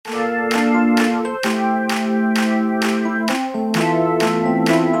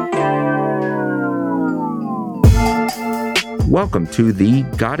welcome to the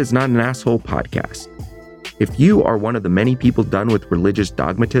God is Not an Asshole podcast. If you are one of the many people done with religious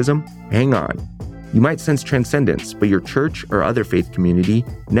dogmatism, hang on. You might sense transcendence, but your church or other faith community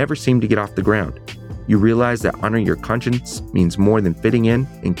never seem to get off the ground. You realize that honoring your conscience means more than fitting in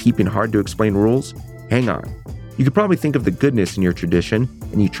and keeping hard to explain rules? Hang on. You could probably think of the goodness in your tradition,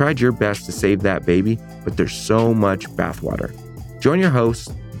 and you tried your best to save that baby, but there's so much bathwater. Join your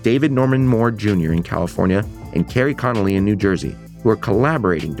hosts, David Norman Moore Jr. in California and Carrie Connolly in New Jersey, who are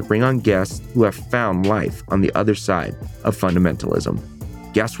collaborating to bring on guests who have found life on the other side of fundamentalism.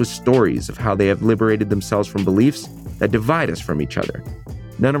 Guests with stories of how they have liberated themselves from beliefs that divide us from each other.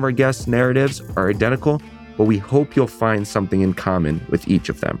 None of our guests' narratives are identical, but we hope you'll find something in common with each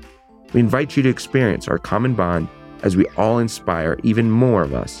of them. We invite you to experience our common bond as we all inspire even more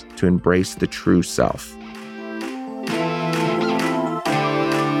of us to embrace the true self.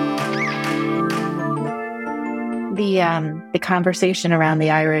 The conversation around the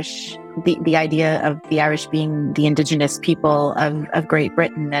Irish, the idea of the Irish being the indigenous people of Great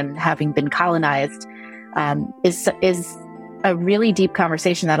Britain and having been colonized, is a really deep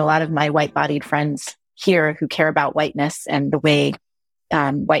conversation that a lot of my white-bodied friends here who care about whiteness and the way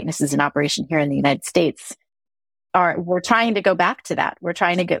whiteness is in operation here in the United States we're trying to go back to that. We're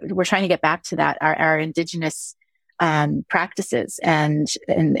trying to get back to that, our indigenous practices, and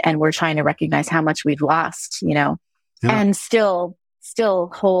we're trying to recognize how much we've lost, and still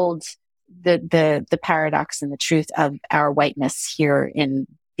hold the paradox and the truth of our whiteness here in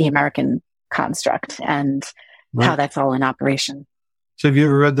the American construct and how that's all in operation. So have you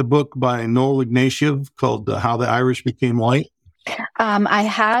ever read the book by Noel Ignatieff called How the Irish Became White? I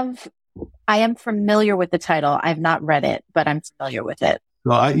have. I am familiar with the title. I've not read it, but I'm familiar with it.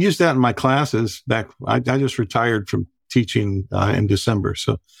 Well, I used that in my classes back. I just retired from teaching in December.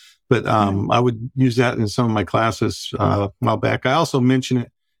 But I would use that in some of my classes a while back. I also mention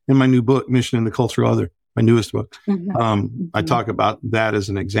it in my new book, Mission and the Cultural Other, my newest book. I talk about that as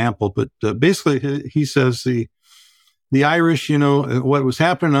an example. But basically, he says the Irish, what was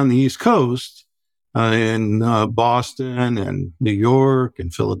happening on the East Coast in Boston and New York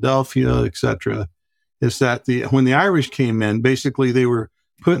and Philadelphia, et cetera, is that when the Irish came in, basically they were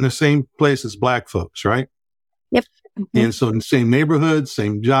put in the same place as Black folks, right? Yep. And so in the same neighborhoods,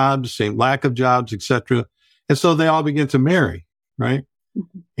 same jobs, same lack of jobs, et cetera. And so they all began to marry, right?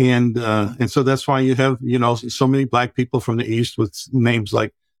 And so that's why you have, so many Black people from the East with names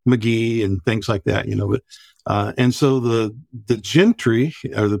like McGee and things like that, but and so the gentry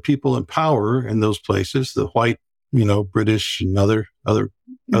or the people in power in those places, the white, British and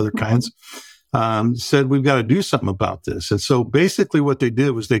other kinds, said, we've got to do something about this. And so basically what they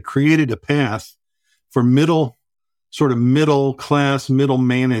did was they created a path for middle class, middle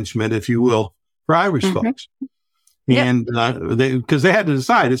management, if you will, for Irish folks. Yep. And because they had to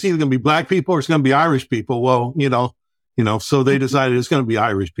decide, it's either going to be Black people or it's going to be Irish people. Well, so they decided it's going to be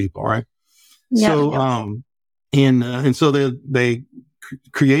Irish people, right? Yep. So, and so they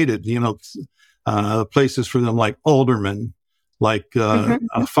created, places for them like aldermen, like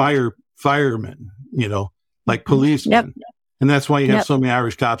firemen, like policemen. Yep. And that's why you have so many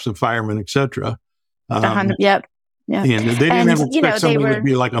Irish cops and firemen, et cetera. Yep. Yeah. And they didn't ever expect somebody would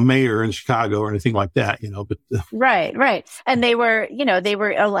be like a mayor in Chicago or anything like that, but right. And they were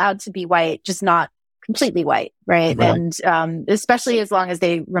allowed to be white, just not completely white, right? And especially as long as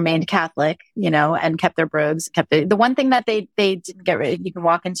they remained Catholic, and kept their brogues, the one thing that they didn't get rid of. You can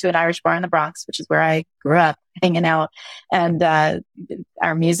walk into an Irish bar in the Bronx, which is where I grew up hanging out, and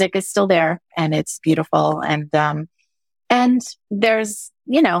our music is still there, and it's beautiful, and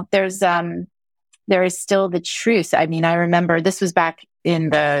there is still the truth. I mean, I remember this was back in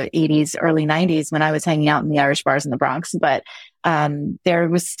the 80s, early 90s when I was hanging out in the Irish bars in the Bronx, but there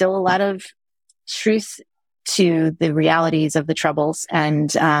was still a lot of truth to the realities of the Troubles.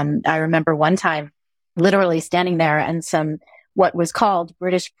 And I remember one time literally standing there and what was called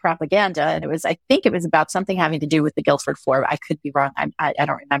British propaganda, and I think it was about something having to do with the Guildford Four. I could be wrong. I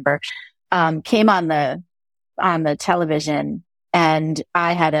don't remember. Came on the television, and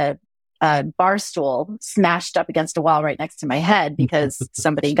I had a bar stool smashed up against a wall right next to my head because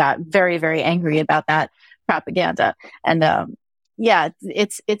somebody got very, very angry about that propaganda. And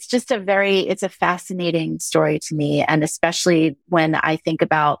it's just it's a fascinating story to me, and especially when I think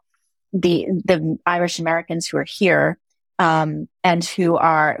about the Irish Americans who are here, and who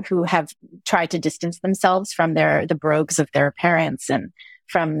have tried to distance themselves from the brogues of their parents and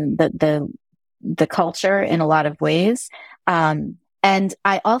from the culture in a lot of ways. And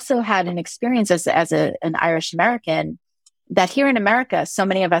I also had an experience as an Irish American that here in America, so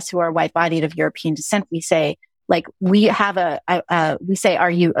many of us who are white-bodied of European descent, we say, Like we have we say,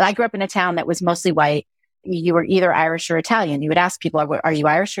 I grew up in a town that was mostly white. You were either Irish or Italian. You would ask people, are you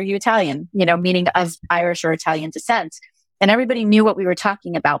Irish or are you Italian? Meaning of Irish or Italian descent. And everybody knew what we were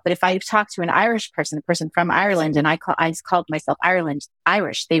talking about. But if I talked to an Irish person, a person from Ireland, and I called myself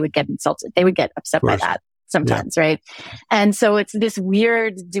Irish, they would get insulted. They would get upset by that sometimes, right? And so it's this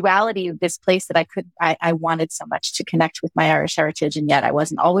weird duality of this place that I wanted so much to connect with my Irish heritage, and yet I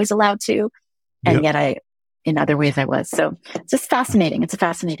wasn't always allowed to. And yet in other ways I was. So it's just fascinating. It's a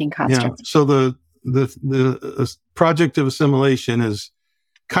fascinating construct. Yeah. So the project of assimilation is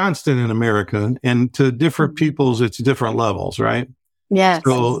constant in America, and to different peoples, it's different levels, right? Yes.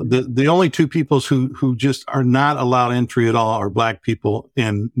 So the only two peoples who just are not allowed entry at all are Black people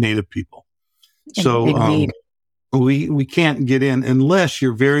and Native people. So we can't get in unless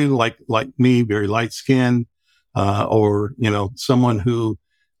you're very like me, very light skinned, or someone who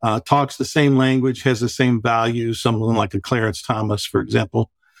talks the same language, has the same values, someone like a Clarence Thomas, for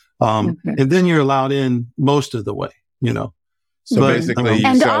example. And then you're allowed in most of the way, So basically,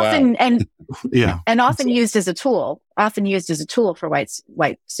 and often used as a tool for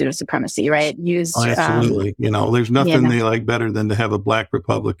white pseudo supremacy, right? Absolutely. There's nothing they like better than to have a Black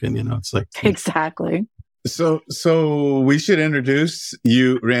Republican. It's like exactly. So we should introduce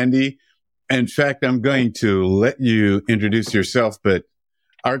you, Randy. In fact, I'm going to let you introduce yourself, but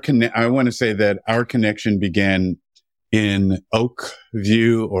I want to say that our connection began in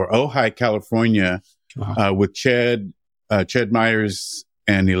Oakview or Ojai, California, with Ched Myers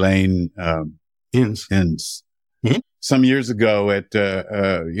and Elaine Inns. Mm-hmm. Some years ago at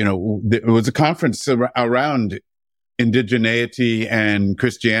it was a conference around indigeneity and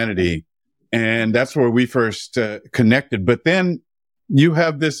Christianity, and that's where we first connected. But then you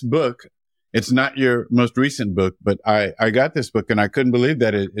have this book. It's not your most recent book, but I got this book and I couldn't believe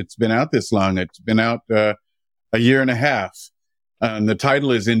that it's been out this long. It's been out a year and a half. The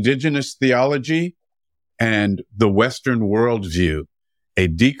title is Indigenous Theology and the Western Worldview, a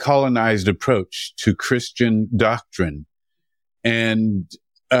Decolonized Approach to Christian Doctrine. And,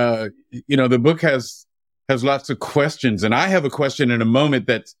 the book has lots of questions. And I have a question in a moment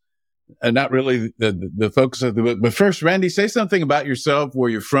that's not really the focus of the book. But first, Randy, say something about yourself, where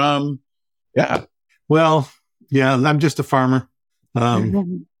you're from. Yeah. Well, I'm just a farmer.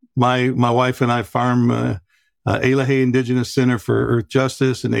 My wife and I farm Elahe Indigenous Center for Earth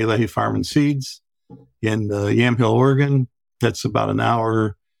Justice and Elahe Farm and Seeds in Yamhill, Oregon. That's about an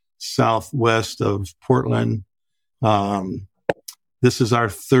hour southwest of Portland. This is our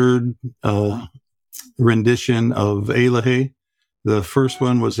third rendition of Elahe. The first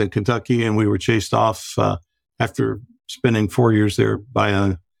one was in Kentucky, and we were chased off after spending 4 years there by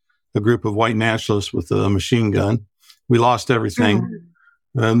a group of white nationalists with a machine gun. We lost everything.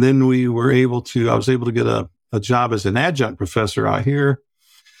 And then I was able to get a job as an adjunct professor out here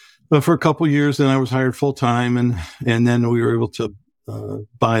for a couple of years. Then I was hired full time. And then we were able to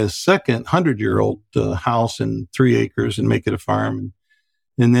buy a second 100-year-old house and 3 acres and make it a farm.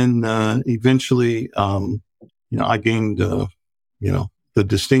 And then eventually, I gained, the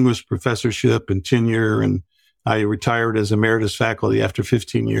distinguished professorship and tenure, and I retired as emeritus faculty after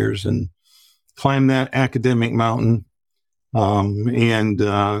 15 years and climbed that academic mountain. And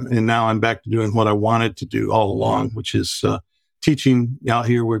now I'm back to doing what I wanted to do all along, which is teaching out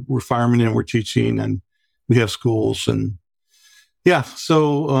here. We're farming and we're teaching, and we have schools, and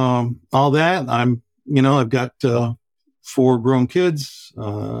so all that. I've got 4 grown kids.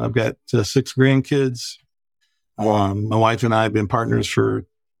 I've got 6 grandkids. My wife and I have been partners for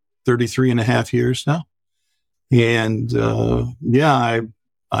 33 and a half years now. And,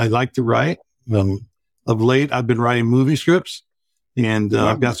 I like to write. Of late, I've been writing movie scripts, and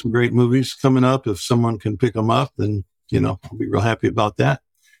I've got some great movies coming up. If someone can pick them up, then, I'll be real happy about that.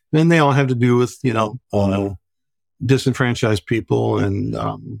 And they all have to do with, disenfranchised people and,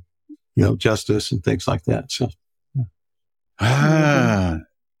 justice and things like that. So,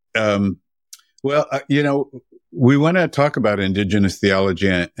 we want to talk about indigenous theology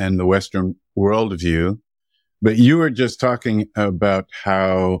and the Western worldview, but you were just talking about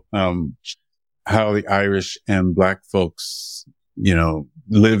how the Irish and Black folks,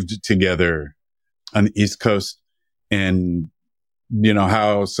 lived together on the East Coast, and,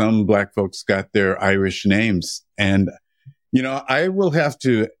 how some Black folks got their Irish names. And, I will have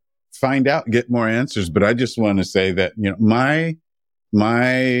to find out, get more answers, but I just want to say that,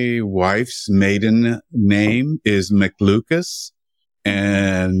 my wife's maiden name is McLucas,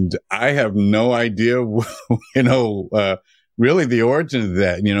 and I have no idea, really the origin of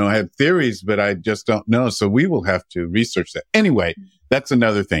that. I have theories, but I just don't know. So we will have to research that. Anyway, that's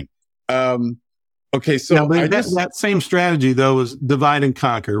another thing. Okay, so that same strategy though is divide and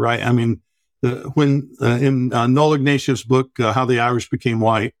conquer, right? I mean, in Noel Ignatius' book, How the Irish Became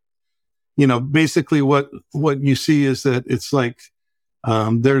White, basically what you see is that it's like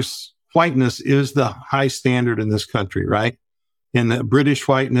there's whiteness is the high standard in this country, right? And the British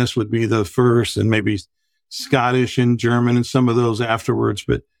whiteness would be the first, and maybe Scottish and German and some of those afterwards.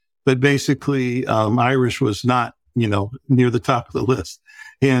 But basically, Irish was not, near the top of the list.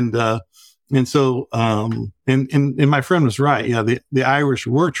 And so, and my friend was right. Yeah, the Irish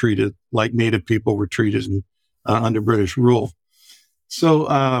were treated like Native people were treated under British rule. So,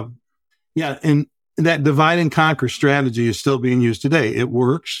 and that divide and conquer strategy is still being used today. It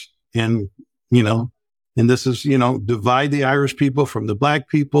works. And this is, divide the Irish people from the black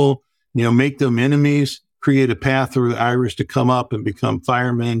people, make them enemies, create a path for the Irish to come up and become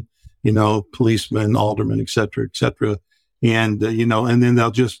firemen, policemen, aldermen, et cetera, et cetera. And, and then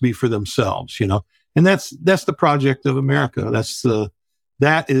they'll just be for themselves, and that's the project of America.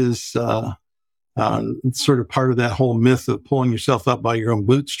 That is sort of part of that whole myth of pulling yourself up by your own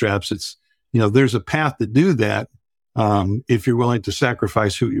bootstraps. It's, there's a path to do that. If you're willing to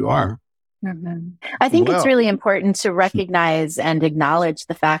sacrifice who you are. Mm-hmm. I think it's really important to recognize and acknowledge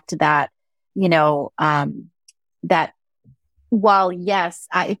the fact that, that while yes,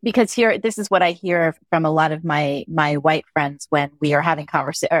 because this is what I hear from a lot of my white friends when we are having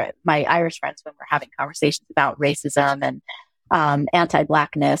my Irish friends when we're having conversations about racism and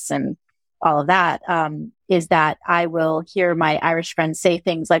anti-blackness and all of that, is that I will hear my Irish friends say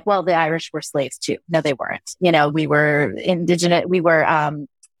things like, well, the Irish were slaves too. No, they weren't. We were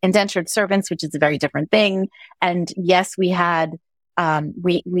indentured servants, which is a very different thing. And yes, we had,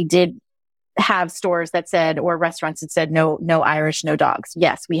 we did have stores that said, or restaurants that said, no Irish, no dogs.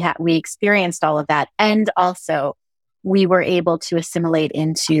 Yes, we experienced all of that. And also we were able to assimilate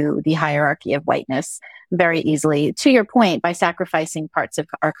into the hierarchy of whiteness very easily, to your point, by sacrificing parts of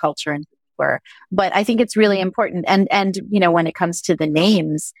our culture and but I think it's really important. And, when it comes to the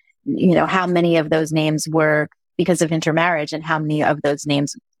names, how many of those names were because of intermarriage and how many of those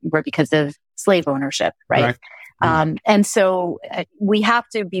names were because of slave ownership. Right. And so we have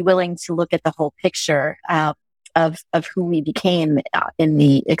to be willing to look at the whole picture, of who we became in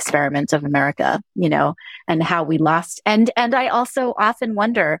the experiment of America, and how we lost. And I also often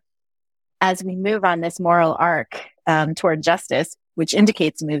wonder, as we move on this moral arc, toward justice, which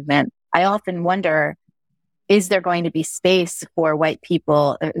indicates movement, I often wonder, is there going to be space for white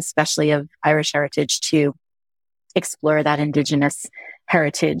people, especially of Irish heritage, to explore that Indigenous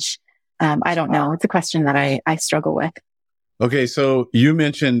heritage? I don't know. It's a question that I struggle with. Okay, so you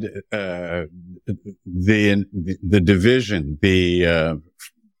mentioned the division, the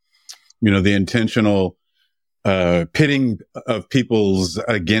intentional pitting of peoples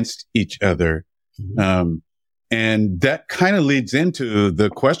against each other. Mm-hmm. And that kind of leads into the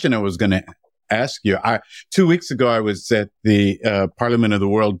question I was going to ask you. 2 weeks ago, I was at the Parliament of the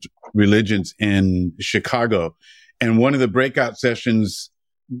World Religions in Chicago, and one of the breakout sessions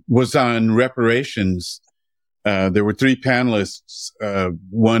was on reparations. There were 3 panelists.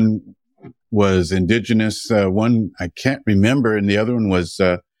 One was Indigenous, one I can't remember, and the other one was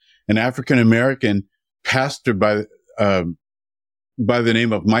an African American pastor by the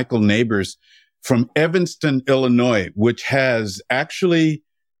name of Michael Neighbors, from Evanston, Illinois, which has actually...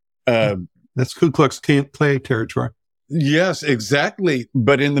 that's Ku Klux Klan territory. Yes, exactly.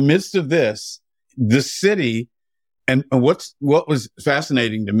 But in the midst of this, the city, and what was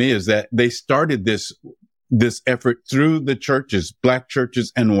fascinating to me is that they started this effort through the churches, black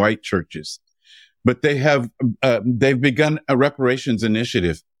churches and white churches. But they've begun a reparations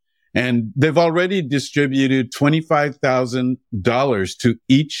initiative. And they've already distributed $25,000 to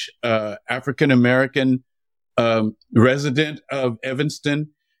each African-American resident of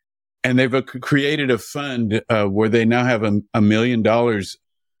Evanston. And they've created a fund where they now have $1 million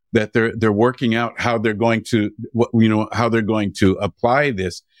that they're working out how they're going to apply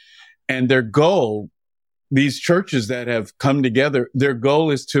this. And their goal, these churches that have come together, their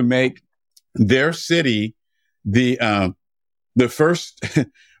goal is to make their city the first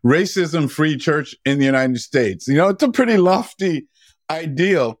racism-free church in the United States. It's a pretty lofty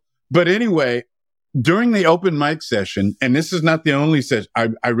ideal. But anyway, during the open mic session, and this is not the only session,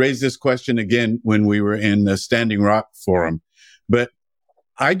 I raised this question again when we were in the Standing Rock Forum, but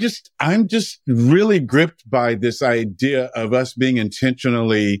I'm just really gripped by this idea of us being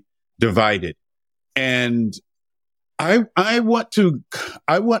intentionally divided. And I want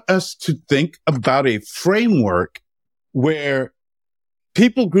us to think about a framework where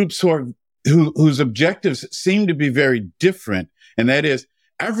people groups whose objectives seem to be very different. And that is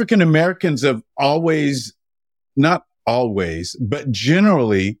African Americans have always, not always, but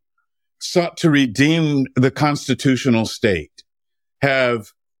generally sought to redeem the constitutional state,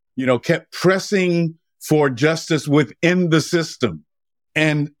 have, kept pressing for justice within the system.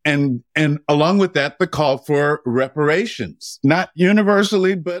 And along with that, the call for reparations, not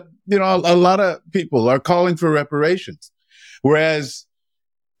universally, but, a lot of people are calling for reparations. Whereas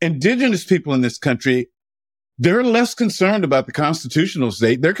indigenous people in this country, they're less concerned about the constitutional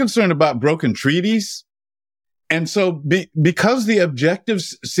state. They're concerned about broken treaties. And so because the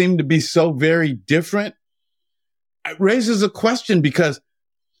objectives seem to be so very different, it raises a question, because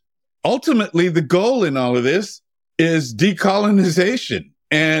ultimately the goal in all of this is decolonization.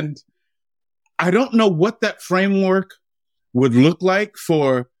 And I don't know what that framework would look like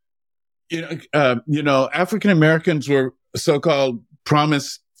for, African Americans were so-called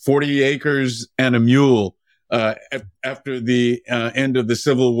promised 40 acres and a mule after the end of the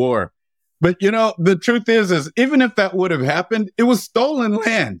Civil War. But, the truth is Mm-hmm. even if that would have happened, it was stolen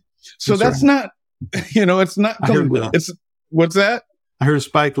land. So that's right. not, it's not, it's, what's that? I heard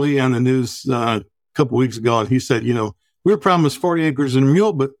Spike Lee on the news a couple weeks ago, and he said, we were promised 40 acres and a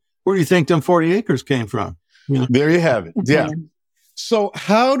mule, but where do you think them 40 acres came from? There you have it. Yeah. So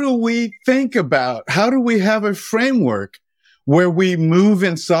how do we have a framework where we move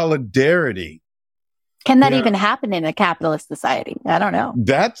in solidarity? Can that even happen in a capitalist society? I don't know.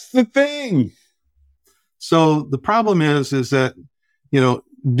 That's the thing. So the problem is that,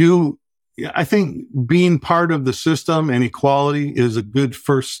 I think being part of the system and equality is a good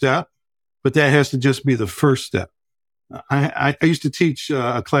first step, but that has to just be the first step. I used to teach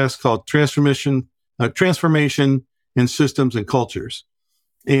a class called Transformation in Systems and Cultures.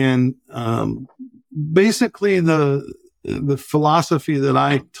 And basically the philosophy that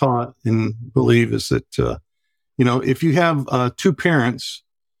I taught and believe is that, if you have two parents,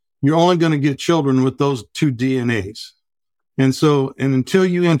 you're only going to get children with those two DNAs. And until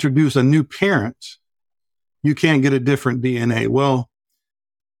you introduce a new parent, you can't get a different DNA. Well,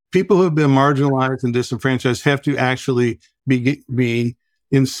 people who have been marginalized and disenfranchised have to actually be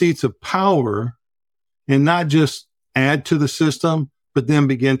in seats of power and not just add to the system, but then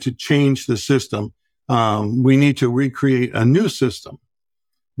begin to change the system. We need to recreate a new system.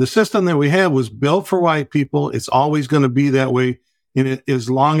 The system that we have was built for white people. It's always going to be that way. And as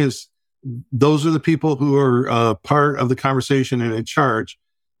long as those are the people who are part of the conversation and in charge,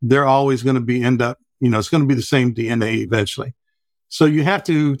 they're always going to it's going to be the same DNA eventually. So you have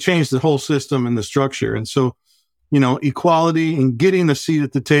to change the whole system and the structure. And so, equality and getting a seat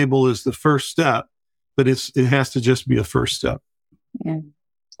at the table is the first step, but it has to just be a first step. Yeah.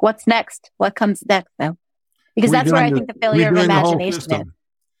 What's next? What comes next, though? Because that's where I think the failure of imagination is.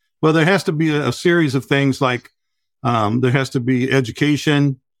 Well, there has to be a series of things like there has to be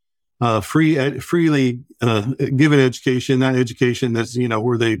education, freely given education, not education that's,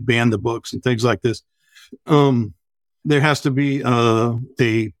 where they ban the books and things like this. There has to be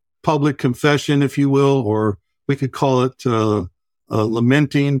a public confession, if you will, or we could call it a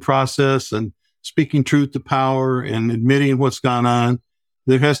lamenting process and speaking truth to power and admitting what's gone on.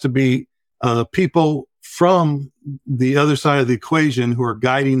 There has to be people from the other side of the equation who are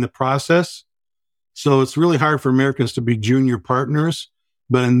guiding the process. So it's really hard for Americans to be junior partners.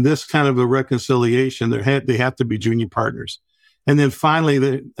 But in this kind of a reconciliation, they have to be junior partners. And then finally,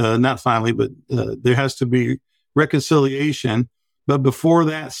 there has to be reconciliation. But before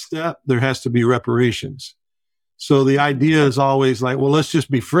that step, there has to be reparations. So the idea is always like, well, let's just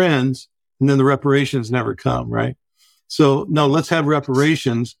be friends. And then the reparations never come, right? So no, let's have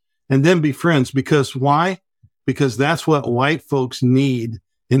reparations and then be friends. Because why? Because that's what white folks need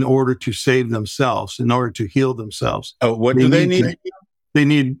in order to save themselves, in order to heal themselves. Oh, what do they need? They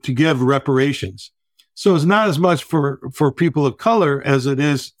need to give reparations. So it's not as much for people of color as it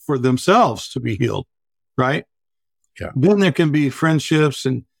is for themselves to be healed, right? Yeah. Then there can be friendships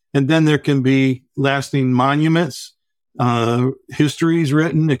and then there can be lasting monuments, histories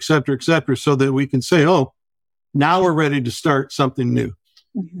written, et cetera, so that we can say, oh, now we're ready to start something new.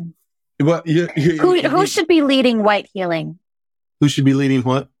 Mm-hmm. Well, who should be leading white healing? Who should be leading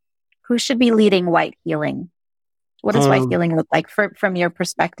what? Who should be leading white healing? What does white healing look like from your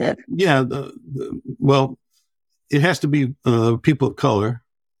perspective? Yeah, well, it has to be people of color,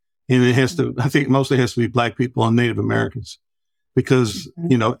 and I think mostly has to be Black people and Native Americans, because,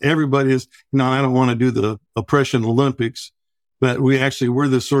 everybody is, I don't want to do the oppression Olympics, but we're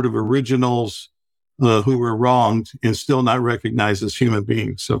the sort of originals who were wronged and still not recognized as human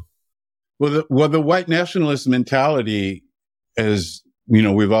beings. So, well, the white nationalist mentality, as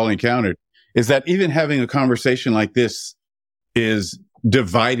we've all encountered, is that even having a conversation like this is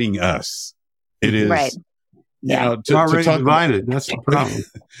dividing us. It is, right. you know, already divided. That's the problem.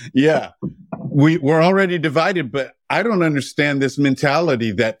 Yeah. We're already divided, but I don't understand this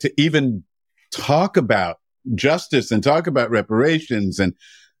mentality that to even talk about justice and talk about reparations and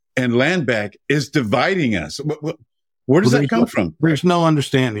land back is dividing us. Where does that come from? There's no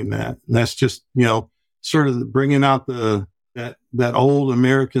understanding that. That's just, you know, sort of bringing out that old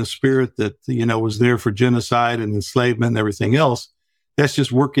American spirit that, you know, was there for genocide and enslavement and everything else. That's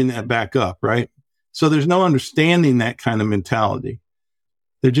just working that back up, right? So there's no understanding that kind of mentality.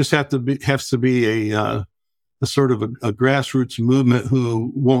 There just has to be a sort of a grassroots movement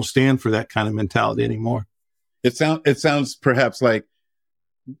who won't stand for that kind of mentality anymore. It sounds perhaps like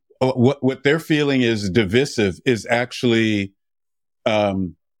what they're feeling is divisive is actually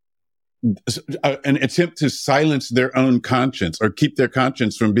an attempt to silence their own conscience or keep their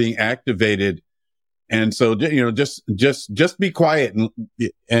conscience from being activated. And so, you know, just be quiet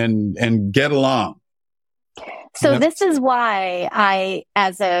and get along. So this is why I,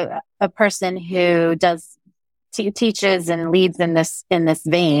 as a person who teaches and leads in this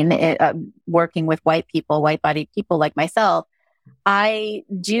vein, working with white-bodied people like myself, I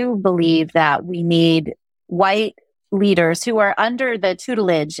do believe that we need white leaders who are under the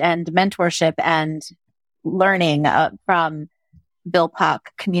tutelage and mentorship and learning from BIPOC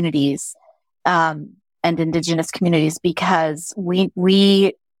communities and Indigenous communities, because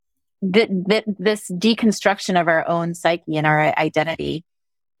this deconstruction of our own psyche and our identity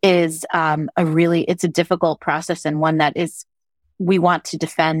is it's a difficult process, and one that we want to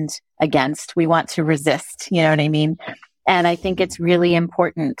defend against. We want to resist, you know what I mean? And I think it's really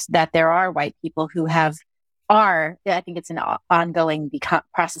important that there are white people who I think it's an ongoing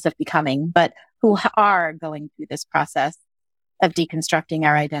process of becoming, but who are going through this process of deconstructing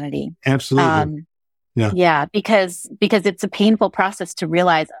our identity. Absolutely. Yeah, because it's a painful process to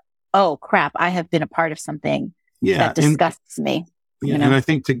realize, oh crap, I have been a part of something that disgusts me. Yeah, and I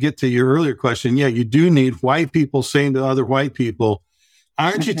think to get to your earlier question, you do need white people saying to other white people,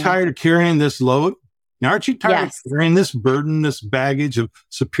 aren't you tired of carrying this load? Aren't you tired of carrying this burden, this baggage of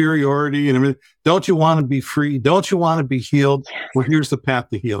superiority and everything? Don't you want to be free? Don't you want to be healed? Well, here's the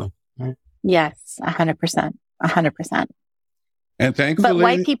path to healing. Right? Yes, 100%. 100%. And thankfully, but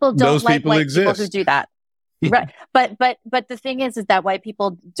white people don't like white exist. People who do that. Right. But the thing is that white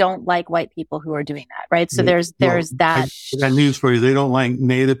people don't like white people who are doing that. Right. So there's that. I got news for you. They don't like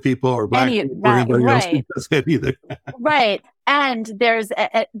Native people or Black people or anybody else who does that either. Right. And there's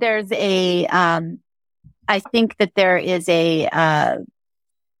I think that there is a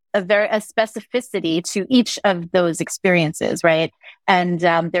specificity to each of those experiences. Right. And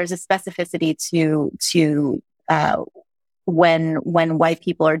there's a specificity to when white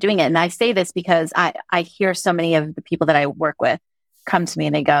people are doing it. And I say this because I hear so many of the people that I work with come to me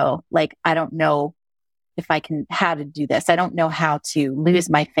and they go, like, I don't know how to do this. I don't know how to lose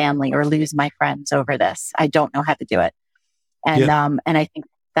my family or lose my friends over this. I don't know how to do it. And, and I think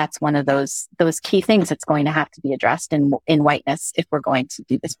that's one of those key things that's going to have to be addressed in whiteness if we're going to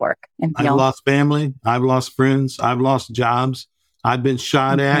do this work. And I've lost family. I've lost friends. I've lost jobs. I've been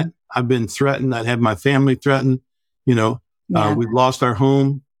shot at. I've been threatened. I've had my family threatened, we've lost our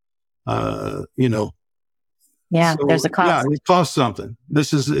home, Yeah, so, there's a cost. Yeah, it costs something.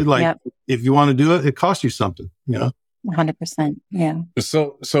 This is like, if you want to do it, it costs you something, 100%. Yeah.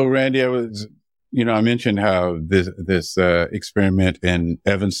 So Randy, I mentioned how this experiment in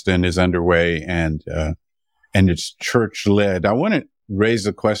Evanston is underway and it's church led. I want to raise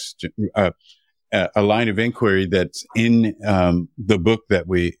a question, a line of inquiry that's in the book that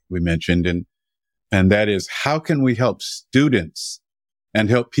we mentioned, and that is, how can we help students and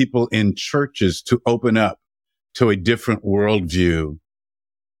help people in churches to open up to a different worldview?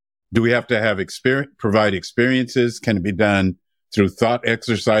 Do we have to provide experiences? Can it be done through thought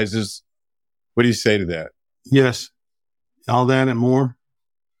exercises? What do you say to that? Yes, all that and more.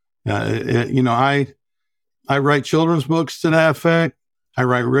 I write children's books to that effect. I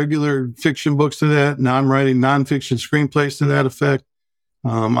write regular fiction books to that. Now I'm writing nonfiction screenplays to that effect.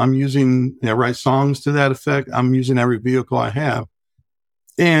 I write songs to that effect. I'm using every vehicle I have.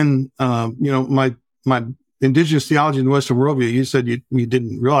 And, my Indigenous Theology in the Western Worldview, you said you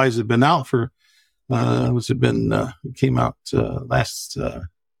didn't realize it had been out for, it came out last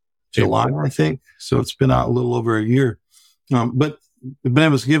July, I think. So it's been out a little over a year. But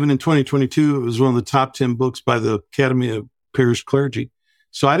it was given in 2022. It was one of the top 10 books by the Academy of Parish Clergy.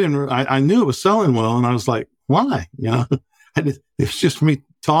 So I knew it was selling well, and I was like, why? It's just me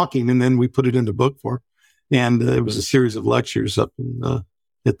talking, and then we put it into book form. And it was a series of lectures up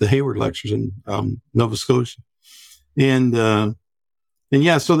at the Hayward Lectures in Nova Scotia. And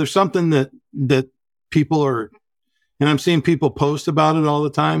yeah, so there's something that people are, and I'm seeing people post about it all the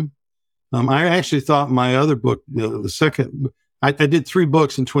time. I actually thought my other book, the second, I did 3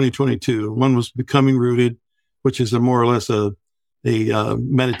 books in 2022. One was Becoming Rooted, which is more or less a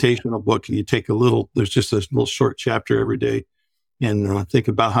meditational book. And you take there's just a little short chapter every day and think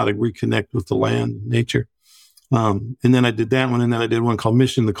about how to reconnect with the land and nature. And then I did that one. And then I did one called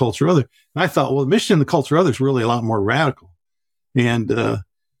Mission, the Culture, Other. And I thought, well, Mission, the Culture, Other is really a lot more radical. And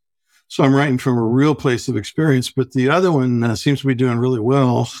so I'm writing from a real place of experience, but the other one seems to be doing really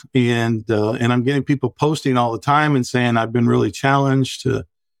well. And I'm getting people posting all the time and saying, I've been really challenged to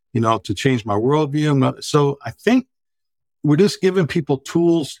change my worldview. So I think we're just giving people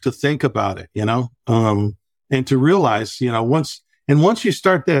tools to think about it, and to realize, once you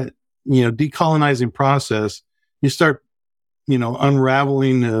start that, decolonizing process, you start,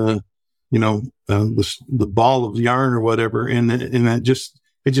 unraveling, the ball of yarn or whatever. And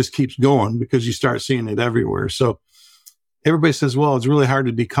it just keeps going because you start seeing it everywhere. So everybody says, well, it's really hard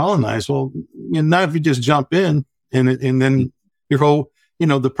to decolonize. Well, not if you just jump in and then your whole,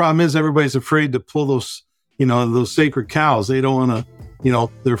 the problem is everybody's afraid to pull those sacred cows. They don't want to,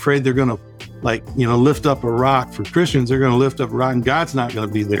 they're afraid they're going to lift up a rock. For Christians, they're going to lift up a rock and God's not going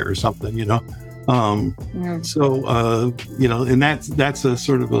to be there or something, So, and that's a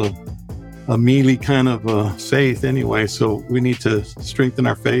sort of a mealy kind of faith anyway. So we need to strengthen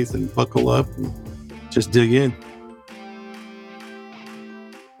our faith and buckle up and just dig in.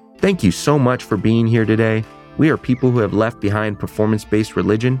 Thank you so much for being here today. We are people who have left behind performance-based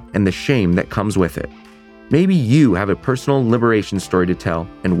religion and the shame that comes with it. Maybe you have a personal liberation story to tell,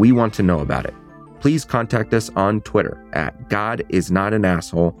 and we want to know about it. Please contact us on Twitter at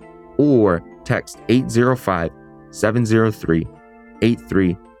GodIsNotAnAsshole or text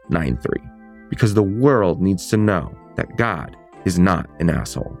 805-703-8393 because the world needs to know that God is not an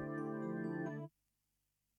asshole.